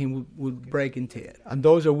look at him would break in tears. And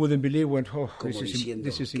those that wouldn't believe went,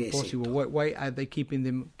 this is impossible. Why are they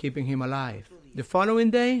keeping him alive? The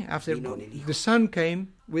following day, after the son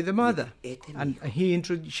came with the mother, and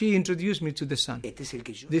she introduced me to the son.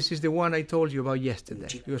 This is the one I told you about yesterday.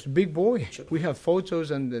 He was a big boy. We have photos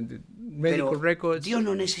and the medical records.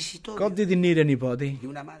 God didn't need anybody.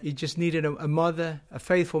 He just needed a mother, a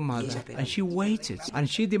faithful mother. And she waited, and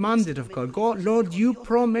she demanded of God, Lord, you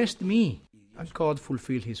promised me. And God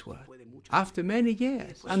fulfilled his word. After many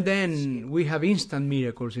years. And then we have instant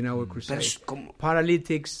miracles in our crusade.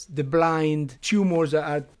 Paralytics, the blind, tumors that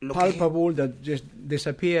are palpable, that just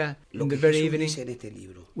disappear in the very evening.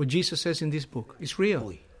 What Jesus says in this book is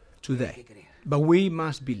real today. But we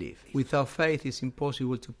must believe. Without faith, it's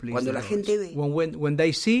impossible to please the Lord. When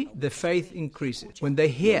they see, the faith increases. When they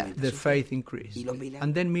hear, the faith increases.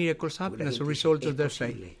 And then miracles happen as a result of their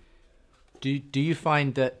faith. Do you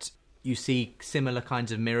find that you see similar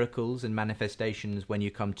kinds of miracles and manifestations when you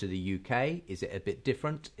come to the UK? Is it a bit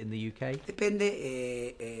different in the UK?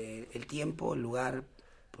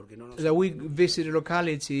 That we visit a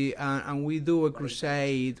locality and we do a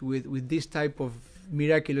crusade with this type of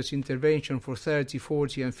miraculous intervention for 30,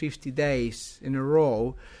 40 and 50 days in a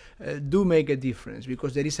row do make a difference,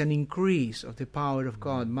 because there is an increase of the power of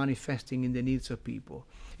God manifesting in the needs of people.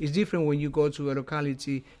 It's different when you go to a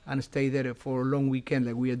locality and stay there for a long weekend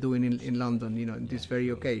like we are doing in London, in this very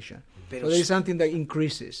occasion. So there is something that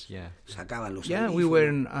increases. Yeah. Sacaban los Yeah, we were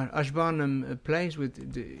in Ashburnham place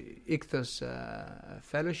with the Ichthus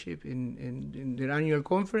Fellowship in their annual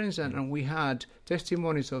conference, and we had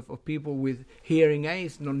testimonies of people with hearing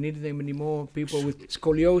aids, not needing them anymore, people with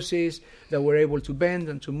scoliosis that were able to bend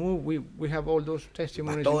and to move. We have all those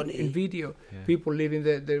testimonies in video. Yeah. People leaving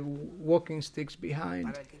their walking sticks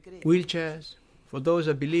behind, wheelchairs. For those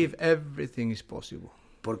that believe, everything is possible.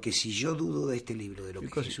 Porque si yo dudo de este libro, de lo que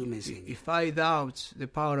Jesús me enseña, if I doubt the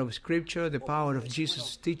power of Scripture, the power of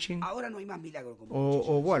Jesus' teaching,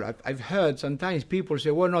 or I've heard sometimes people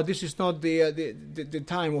say, well, no, this is not the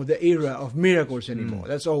time or the era of miracles anymore.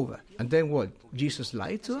 That's over. And then what? Jesus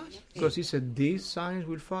lied to us? Because he said, these signs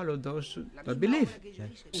will follow those that believe.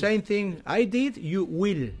 Same thing I did, you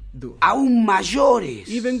will do. Aún mayores.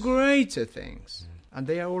 Even greater things. And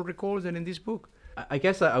they are all recorded in this book. I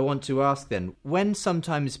guess I want to ask then, when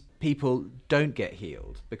sometimes people don't get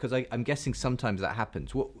healed, because I'm guessing sometimes that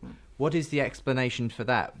happens, what is the explanation for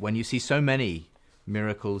that? When you see so many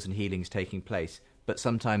miracles and healings taking place, but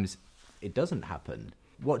sometimes it doesn't happen,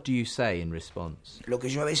 what do you say in response?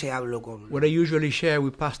 What I usually share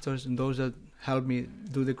with pastors and those that help me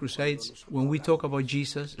do the crusades, when we talk about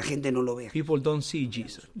Jesus, people don't see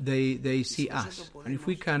Jesus. They see us. And if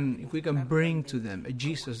we can bring to them a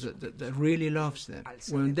Jesus that really loves them,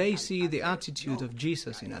 when they see the attitude of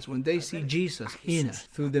Jesus in us, when they see Jesus in us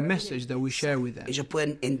through the message that we share with them,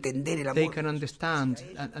 they can understand,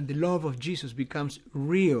 and the love of Jesus becomes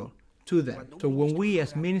real to them. So when we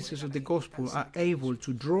as ministers of the gospel are able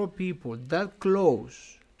to draw people that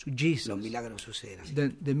close to Jesus,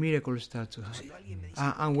 then the miracles start to happen.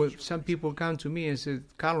 And when some people come to me and say,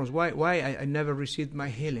 Carlos, why I never received my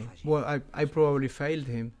healing? Well, I probably failed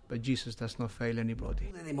him, but Jesus does not fail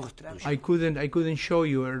anybody. I couldn't show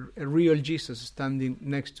you a real Jesus standing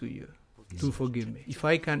next to you to forgive me. If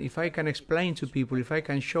I can explain to people, if I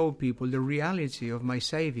can show people the reality of my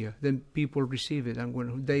Savior, then people receive it, and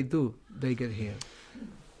when they do, they get healed.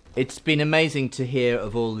 It's been amazing to hear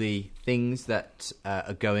of all the things that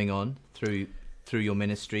are going on through your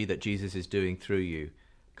ministry that Jesus is doing through you,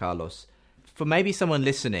 Carlos. For maybe someone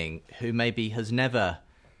listening who maybe has never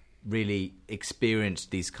really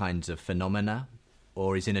experienced these kinds of phenomena,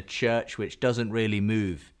 or is in a church which doesn't really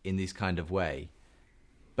move in this kind of way,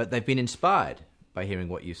 but they've been inspired by hearing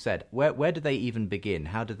what you've said, where do they even begin?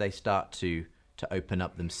 How do they start to open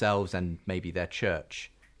up themselves and maybe their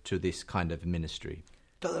church to this kind of ministry?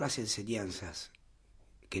 Todas las enseñanzas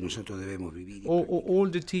que nosotros debemos vivir. All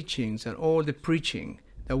the teachings and all the preaching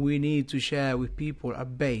that we need to share with people are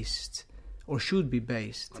based, or should be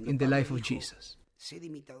based, in the life of Jesus.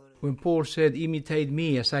 When Paul said, imitate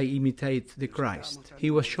me as I imitate the Christ,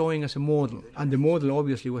 he was showing us a model, and the model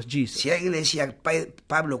obviously was Jesus. Si alguien le decía,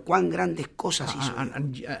 Pablo, cuán grandes cosas hizo.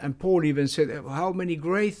 And Paul even said, how many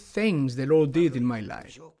great things the Lord did in my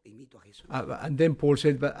life. And then Paul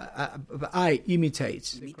said, but I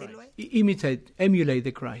imitate, emulate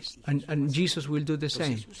the Christ. And Jesus will do the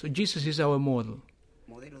same. So Jesus is our model.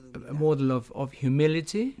 A model of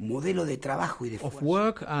humility, modelo de trabajo y de of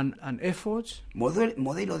work and effort.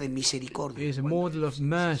 Modelo de misericordia. He is a model of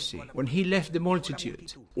mercy. When he left the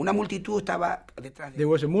multitude, una multitud estaba detrás de él. There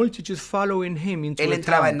was a multitude following him into Él a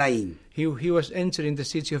entraba town. en Naín. He was entering the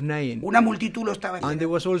city of Nain. Una multitud lo estaba And there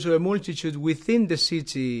was also a multitude within the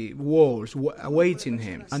city walls awaiting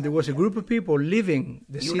him. And there was a group of people leaving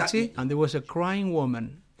the city, and there was a crying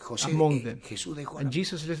woman among them. And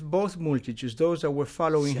Jesus left both multitudes, those that were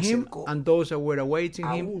following him and those that were awaiting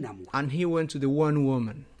him, and he went to the one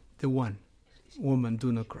woman. The one woman,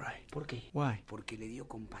 do not cry. Why?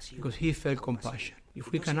 Because he felt compassion.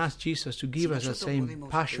 If we can ask Jesus to give us that same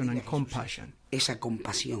passion and compassion,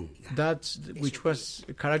 that's which was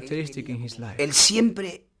a characteristic in his life.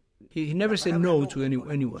 He never said no to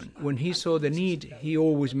anyone. When he saw the need, he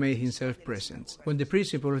always made himself present. When the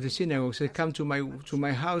principal of the synagogue said, come to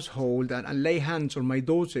my household and lay hands on my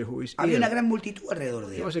daughter who is ill,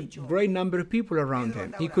 there was a great number of people around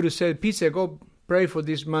him. He could have said, Peter, go pray for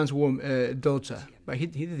this man's daughter. But he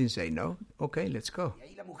didn't say no. Okay, let's go.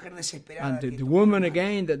 And the woman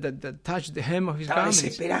again that touched the hem of his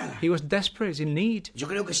garments, he was desperate, in need.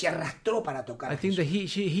 I think that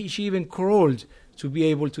she even crawled to be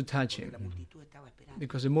able to touch him,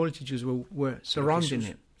 because the multitudes were surrounding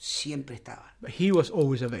him. But he was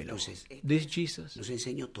always available. This Jesus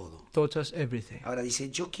taught us everything.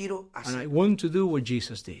 And I want to do what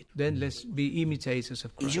Jesus did. Then let's be imitators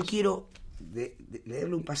of Christ.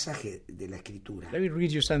 Leerle un pasaje de la Escritura. Let me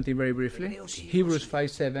read you something very briefly. Hebrews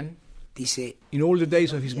 5:7. In all the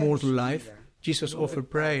days of his mortal life, Jesus offered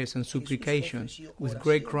prayers and supplications with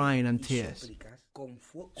great crying and tears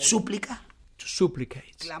súplica, to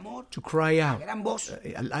supplicate, clamor, to cry out, gran voz,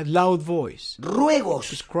 a loud voice, ruegos.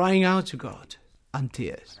 just crying out to God, and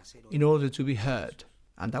tears, in order to be heard.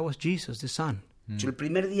 And that was Jesus, the Son. Yo el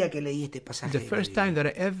primer día que leí este pasaje, The first time that I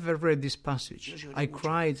ever read this passage, I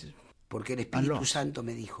cried porque el Espíritu Santo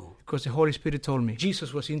me dijo, because the Holy Spirit told me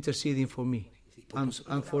Jesus was interceding for me and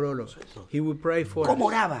for all of us. He would pray for ¿cómo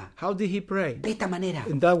us. oraba? How did he pray? De esta manera.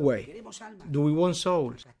 In that way. Queremos alma. Do we want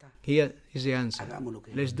souls? Here is the answer. Hagamos lo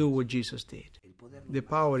que Let's do what Jesus did. The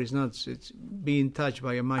power is not being touched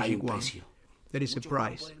by a Hay magic un wand. precio. There is a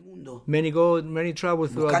price. Por el mundo, Many travel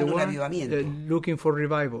throughout the Buscando un world avivamiento. looking for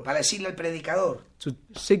revival, para decirle al predicador, to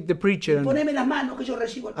seek the preacher and poneme las manos que yo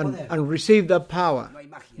recibo el poder. and receive that power. No hay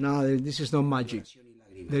magia. No, this is not magic.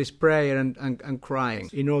 There is prayer and crying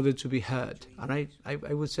in order to be heard. And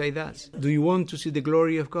I would say that. Do you want to see the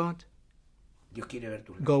glory of God? Dios quiere ver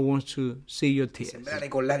tus lágrimas. God wants to see your tears. Sembraré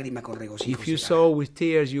con lágrimas, con regocijo. If you será. sow with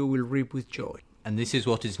tears, you will reap with joy. And this is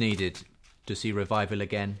what is needed to see revival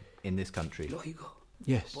again in this country. Lógico.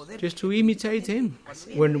 Yes, just to imitate him.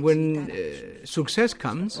 When success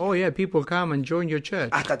comes, oh yeah, people come and join your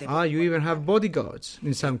church. You even have bodyguards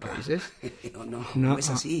in some cases. No es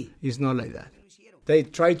así. It's not like that. They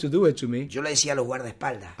tried to do it to me, Yo le decía a los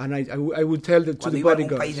guardaespaldas, and I would tell them to cuando the iba a algún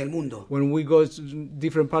país bodyguards, del mundo, when we go to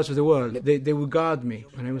different parts of the world, they would guard me,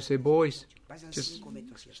 and I would say, boys, just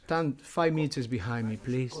stand 5 meters behind me,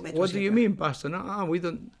 please. What do you mean, Pastor? No, we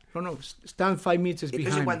don't. No, stand 5 meters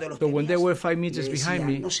behind me. So when they were 5 meters le decía, behind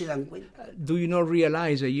me, no se dan cuenta. do you not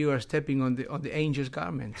realize that you are stepping on the angel's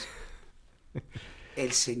garments? El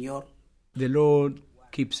Señor, The Lord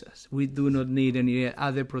keeps us. We do not need any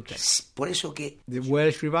other protection. por eso que, The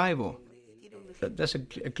Welsh revival, that's a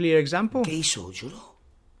clear example. ¿qué hizo? Lloró.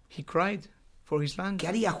 He cried for his land. ¿Qué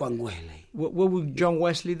haría Juan Wesley? What would John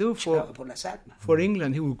Wesley do Lloraba por las almas. for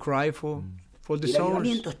England? He would cry for the El souls.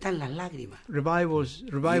 avivamiento está en las lágrimas. Revival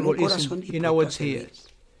un is corazón in our dispuesto a servir. tears,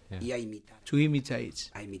 Y a imitar, to imitate.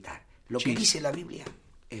 a imitar. Lo que Jesus. dice la Biblia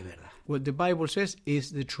es verdad. What the Bible says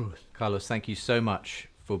is the truth. Carlos, thank you so much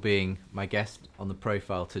for being my guest on the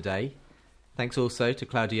profile today. Thanks also to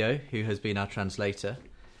Claudio, who has been our translator.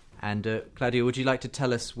 And Claudio, would you like to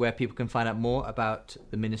tell us where people can find out more about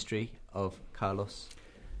the ministry of Carlos?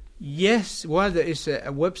 Yes, well, there is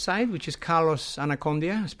a website which is Carlos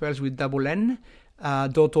Annacondia, spells with double N,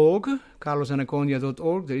 .org,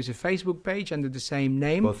 carlosannacondia.org. There is a Facebook page under the same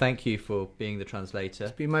name. Well, thank you for being the translator.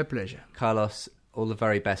 It's been my pleasure. Carlos, all the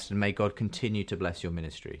very best, and may God continue to bless your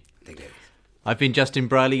ministry. Te quedes. I've been Justin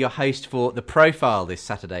Brierley, your host for The Profile this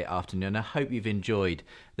Saturday afternoon. I hope you've enjoyed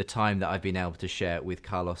the time that I've been able to share with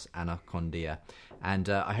Carlos Annacondia. And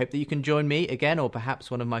I hope that you can join me again, or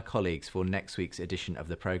perhaps one of my colleagues, for next week's edition of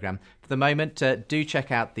the programme. For the moment, do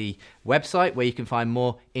check out the website where you can find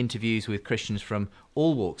more interviews with Christians from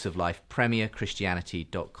all walks of life,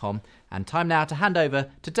 premierchristianity.com. And time now to hand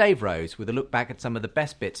over to Dave Rose with a look back at some of the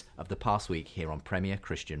best bits of the past week here on Premier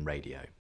Christian Radio.